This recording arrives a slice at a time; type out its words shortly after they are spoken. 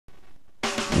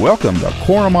Welcome to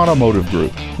Korum Automotive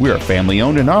Group. We are family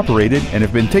owned and operated and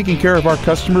have been taking care of our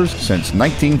customers since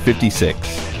 1956.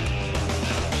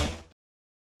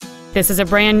 This is a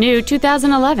brand new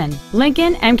 2011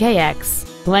 Lincoln MKX.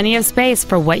 Plenty of space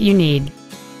for what you need.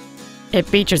 It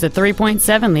features a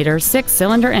 3.7-liter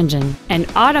six-cylinder engine, an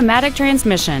automatic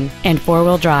transmission, and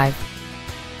four-wheel drive.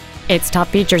 Its top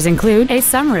features include a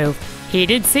sunroof,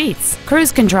 heated seats,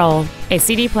 cruise control, a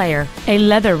CD player, a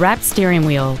leather-wrapped steering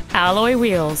wheel, alloy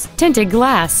wheels, tinted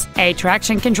glass, a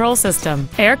traction control system,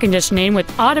 air conditioning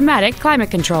with automatic climate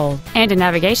control, and a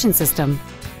navigation system.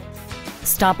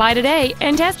 Stop by today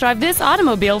and test drive this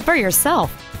automobile for yourself.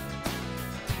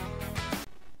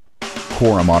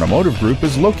 Korum Automotive Group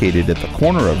is located at the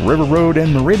corner of River Road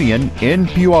and Meridian in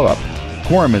Puyallup.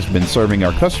 Korum has been serving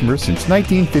our customers since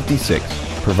 1956,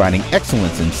 providing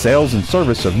excellence in sales and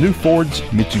service of new Fords,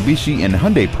 Mitsubishi, and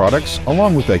Hyundai products,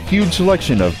 along with a huge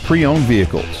selection of pre-owned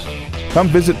vehicles. Come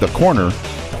visit the corner,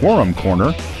 Korum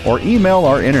Corner, or email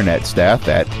our internet staff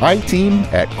at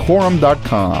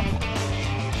iteam@korum.com.